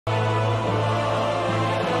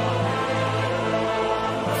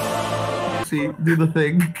Foxy, do the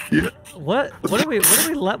thing. What are we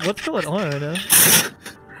what's going on right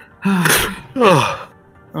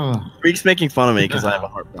Oh. Freak's making fun of me because I have a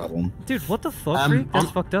heart problem. now? Dude, what the fuck, Freak?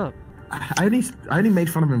 That's fucked up. I only made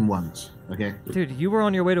fun of him once. Okay. Dude, you were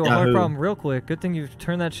on your way to a heart problem real quick. Good thing you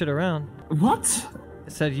turned that shit around. What? I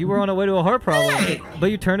said you were on a way to a heart problem,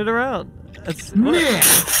 but you turned it around. That's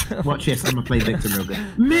Mitch! Watch this, I'm gonna play victim real good.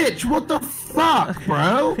 Mitch, what the fuck,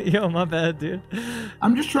 bro? Yo, my bad, dude.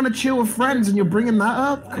 I'm just trying to chill with friends, and you're bringing that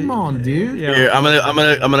up. Come on, dude. Yeah. Here, I'm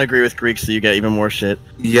gonna agree with Greek, so you get even more shit.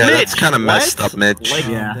 Yeah, Mitch, that's kind of messed up, Mitch. Like,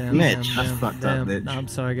 Yeah, Mitch. That's fucked up, Mitch. I'm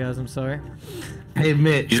sorry, guys. I'm sorry. Hey,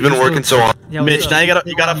 Mitch. He's been working so hard. Yeah, Mitch, now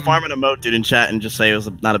you gotta farm an emote, dude, in chat and just say it was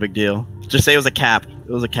not a big deal. Just say it was a cap.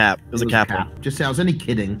 It was a cap. It was a cap. Just say I was only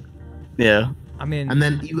kidding. Yeah. I mean, And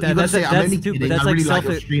then you gotta say I'm only kidding. I really like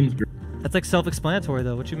your streams. That's like self-explanatory,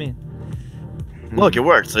 though. What you mean? Look, it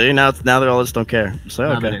worked. See, now they all just don't care. So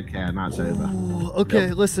No, okay. they don't care. Now it's over. Ooh,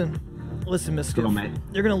 okay, listen, Miss Go on, Skiff. mate.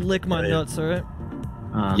 You're gonna lick my nuts, all right?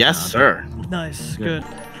 Yes, sir. Nice, good.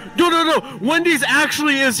 No. Wendy's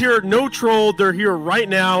actually is here. No troll. They're here right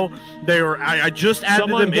now. They are. I just added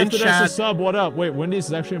them in chat. Us a sub. What up? Wait, Wendy's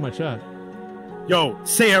is actually in my chat. Yo,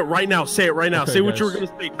 say it right now. Say it right now. Okay, say what you were guys.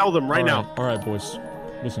 gonna say. Tell them right now. All right, boys.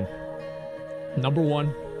 Listen. Number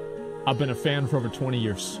one, I've been a fan for over 20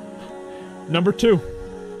 years. Number two,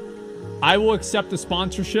 I will accept a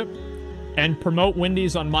sponsorship and promote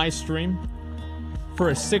Wendy's on my stream for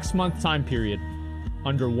a 6-month time period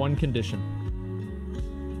under one condition.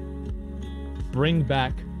 Bring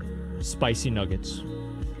back spicy nuggets.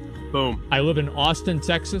 Boom. I live in Austin,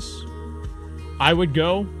 Texas. I would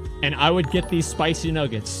go and I would get these spicy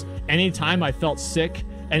nuggets anytime I felt sick,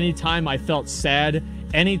 anytime I felt sad,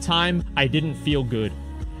 anytime I didn't feel good.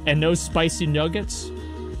 And those spicy nuggets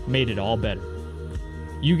made it all better.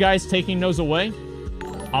 You guys taking those away,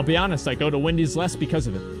 I'll be honest, I go to Wendy's less because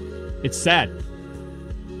of it. It's sad.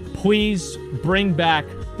 Please bring back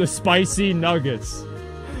the spicy nuggets.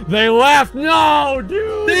 They left. No,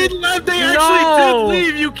 dude. They left. They actually did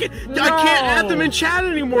leave. You can't. I can't add them in chat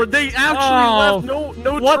anymore. They actually left.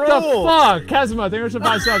 No What troll. the fuck? Kazuma, thank you for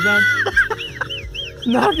buy subs, man.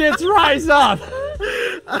 Nuggets, rise up.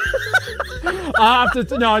 I have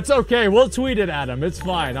to. No, it's okay. We'll tweet it at them. It's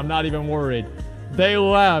fine. I'm not even worried. They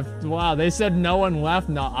left. Wow. They said no one left.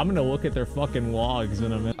 No, I'm gonna look at their fucking logs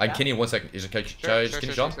in a minute. Can you 1 second? Is it Sure.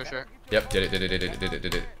 Yep.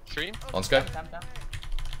 Did it. Stream? On Sky.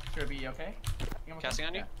 Should be okay. Casting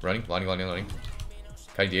on you? Running.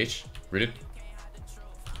 Can you DH? Rooted.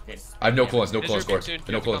 I have no clones. No clones score.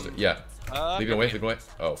 No clones. Yeah. Leave it away.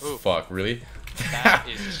 Oh fuck. Really? That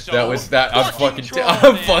is so that was that. I'm fucking. troll,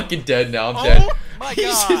 I'm man. fucking dead now. I'm dead. Oh my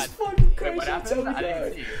Jesus god. fucking Christ. What happened? I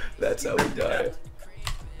didn't see. That's how we die.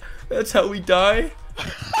 That's how we die.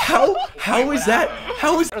 How is that?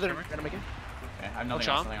 How is? Are they gonna make it? Okay, I have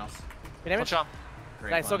nothing else. Good damage? Great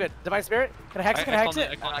Nice, so good. Divine Spirit? Can I hex it? Can I hex it?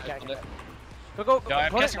 I can't. Go. No,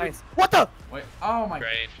 I'm guessing Nice. What the? Wait. Oh my.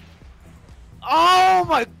 Great. Oh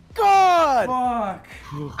my god!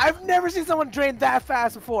 Fuck. I've never seen someone drain that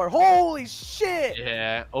fast before. Holy shit!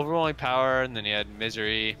 Yeah, overwhelming power, and then you had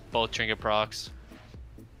misery, both trinket procs.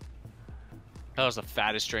 That was the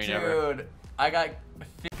fattest drain ever. Dude, I got.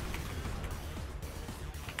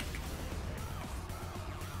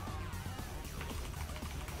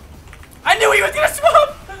 I knew he was gonna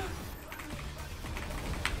swap!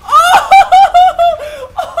 Oh!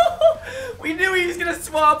 We knew he was gonna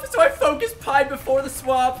swap, so I focused Pied before the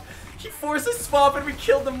swap. He forced a swap and we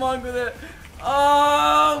killed the Mung with it.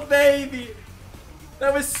 Oh, baby.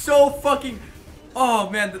 That was so fucking... Oh,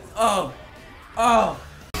 man. Oh.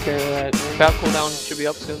 Okay, that cooldown should be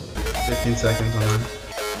up soon. 15 seconds on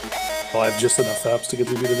that. Oh, I have just enough taps to get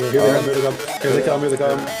the beat in there. Here they come.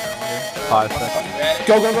 5 seconds.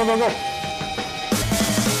 Go.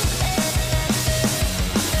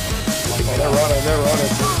 Oh, they're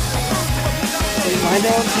running. Mind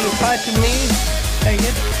down to you, fight to me. Take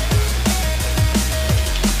it.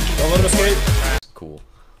 Don't let him escape. Cool.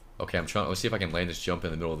 Okay, let's see if I can land this jump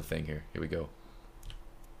in the middle of the thing here. Here we go.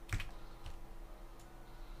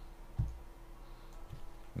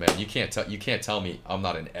 Man, you can't tell me I'm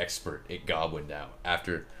not an expert at Goblin now.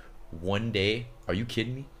 After 1 day, are you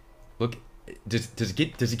kidding me? Look, does it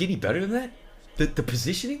get any better than that? The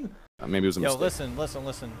positioning? Maybe it was a mistake.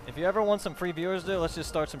 Listen. If you ever want some free viewers, dude, let's just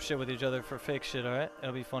start some shit with each other for fake shit, alright?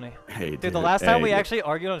 It'll be funny. Hey, dude, the last time we actually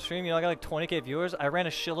argued on stream, you know, I got like 20k viewers. I ran a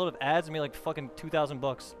shitload of ads and made like fucking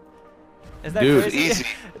 $2,000. Is that crazy? Easy.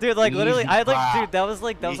 Dude, like literally, I had like, Wow. dude, that was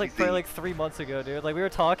like probably like 3 months ago, dude. Like we were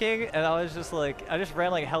talking, and I was just like, I just ran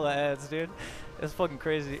like hella ads, dude. It's fucking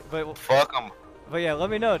crazy. But Fuck them. But yeah, let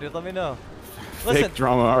me know, dude. Let me know. Listen. Fake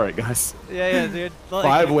drama. All right, guys. Yeah, dude.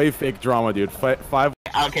 Like, 5-way fake drama, dude. Five.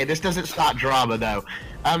 Okay, this doesn't start drama though.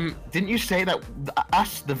 Didn't you say that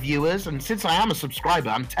us, the viewers, and since I am a subscriber,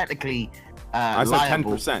 I'm technically I said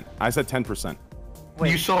liable. 10%. I said 10%.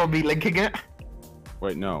 You saw me linking it?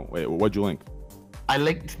 Wait, no. Wait, what'd you link? I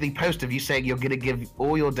linked the post of you saying you're gonna give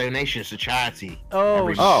all your donations to charity.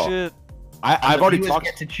 Oh shit! I've already talked.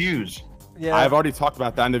 Get to choose. Yeah. I've already talked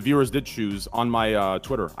about that, and the viewers did choose on my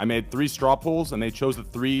Twitter. I made 3 straw polls, and they chose the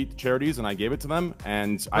 3 charities, and I gave it to them.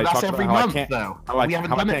 And I that's talked every about how month, I can't, though. how I We haven't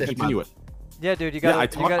how I done it can't this continue month. it. Yeah, dude, you gotta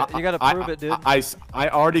prove it, dude. I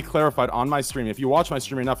already clarified on my stream. If you watch my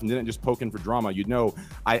stream enough and didn't just poke in for drama, you'd know.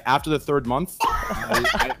 After the 3rd month,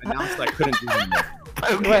 I announced I couldn't do it anymore.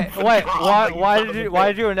 Wait, why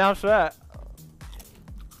did you announce that?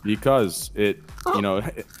 Because it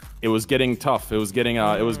was getting tough. It was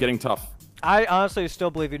getting tough. I honestly still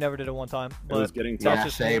believe you never did it one time. It was getting tough. Yeah,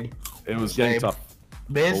 same. It was getting tough.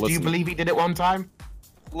 Biz, Well, do you listen. believe he did it one time?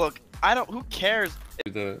 Look, I don't. Who cares?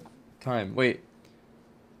 The time. Wait.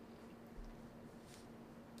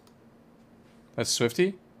 That's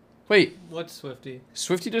Swifty? Wait. What's Swifty?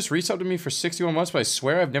 Swifty just resubbed to me for 61 months, but I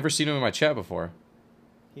swear I've never seen him in my chat before.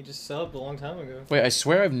 He just subbed a long time ago. Wait, I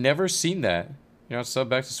swear I've never seen that. You know, sub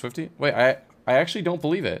back to Swifty? Wait, I actually don't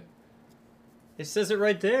believe it. It says it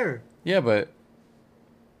right there. Yeah, but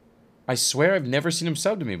I swear I've never seen him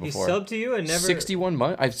sub to me before. He subbed to you and never... 61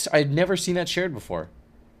 months? I've never seen that shared before.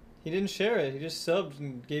 He didn't share it. He just subbed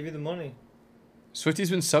and gave you the money. Swifty's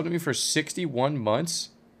been subbed to me for 61 months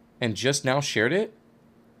and just now shared it?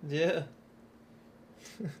 Yeah.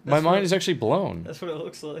 My mind is actually blown. That's what it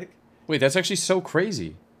looks like. Wait, that's actually so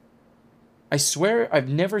crazy. I swear I've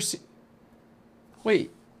never seen... Wait,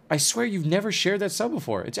 I swear you've never shared that sub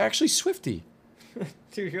before. It's actually Swifty.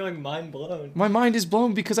 Dude, you're like mind blown. My mind is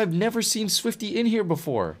blown because I've never seen Swifty in here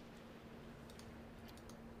before.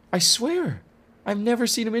 I swear. I've never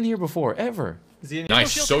seen him in here before, ever.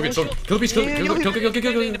 Nice, so good, so good. Kill the beast, kill.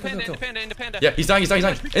 Yeah, he's dying. He's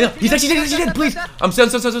actually dead, please. I'm still.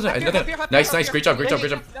 Nice, great job.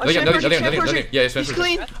 Nothing. Yeah, it's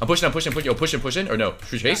clean. I'm pushing. Yo, push in, or no?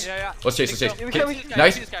 Should we chase? Let's chase.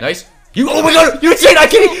 Nice. You, oh my god, you're insane! I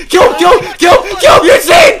can't kill! You're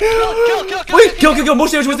insane! Wait, kill!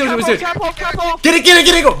 Most damage. Get it,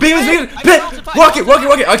 go! Beam, walk it.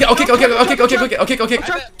 Okay.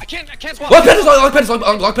 I can't swap.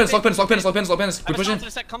 Lock pens. Keep pushing. I'm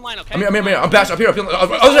bashed up here.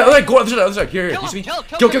 Other side. Here. You see me? Kill.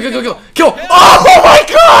 Oh my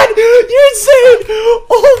god! You're insane!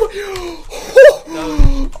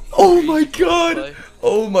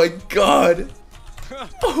 Oh my god!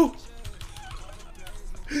 Oh.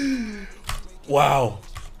 Wow.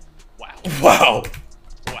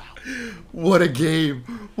 What a game.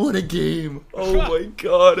 Oh my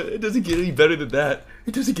god. It doesn't get any better than that.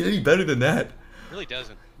 It really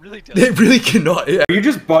doesn't. It really cannot. Are you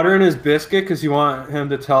just buttering his biscuit because you want him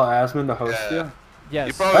to tell Asmon to host you?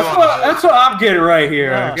 Yes. That's what I'm getting right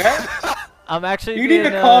here, okay? I'm actually. You need to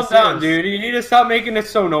calm down, dude. You need to stop making it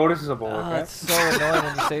so noticeable, okay? It's so annoying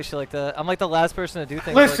when you say shit like that. I'm like the last person to do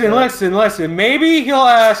things Listen. Maybe he'll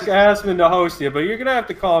ask Asmon to host you, but you're gonna have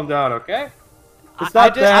to calm down, okay? It's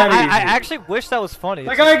not that easy. I actually wish that was funny.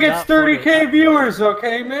 The guy gets 30K viewers,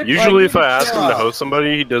 okay, Mitch? Usually, if I ask him to host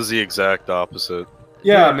somebody, he does the exact opposite.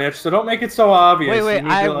 Yeah, Mitch. So don't make it so obvious. Wait.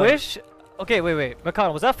 I wish. Okay, wait.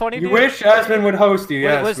 McConnell, was that funny? You wish Asmon would host you?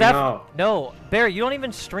 Yes, was that? No, Barry, you don't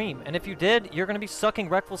even stream, and if you did, you're gonna be sucking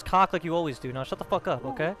Reckless cock like you always do. Now shut the fuck up,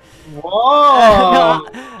 okay? Whoa!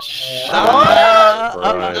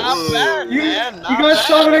 You got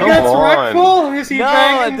something against Reckful? Is he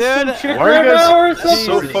banging some chick right now or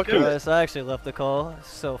something? Jesus Christ, I actually left the call.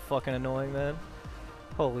 So fucking annoying, man.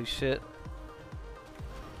 Holy shit.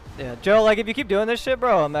 Yeah, Joe, like, if you keep doing this shit,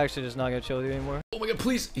 bro, I'm actually just not gonna chill with you anymore. Oh my god,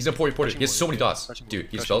 please! He's gonna pour it. He has so many dots. Dude,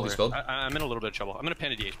 he's spelled. I'm in a little bit of trouble. I'm gonna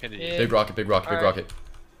pin a DH. Big rocket.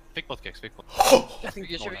 Pick both kicks. I think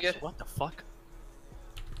we get. What the fuck?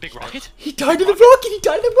 Big rocket? He died in the rocket!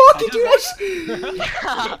 Dude!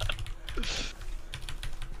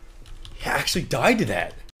 He actually died to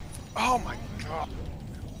that. Oh my god.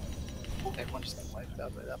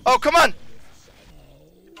 Oh, come on!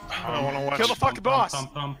 I don't want to watch. Kill the fucking boss!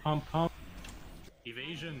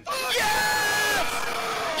 Evasion. Yeah!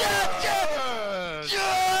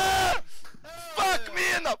 Fuck me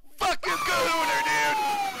in the fucking gooner,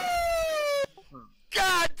 dude!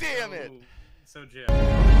 God damn it! So, Jeff.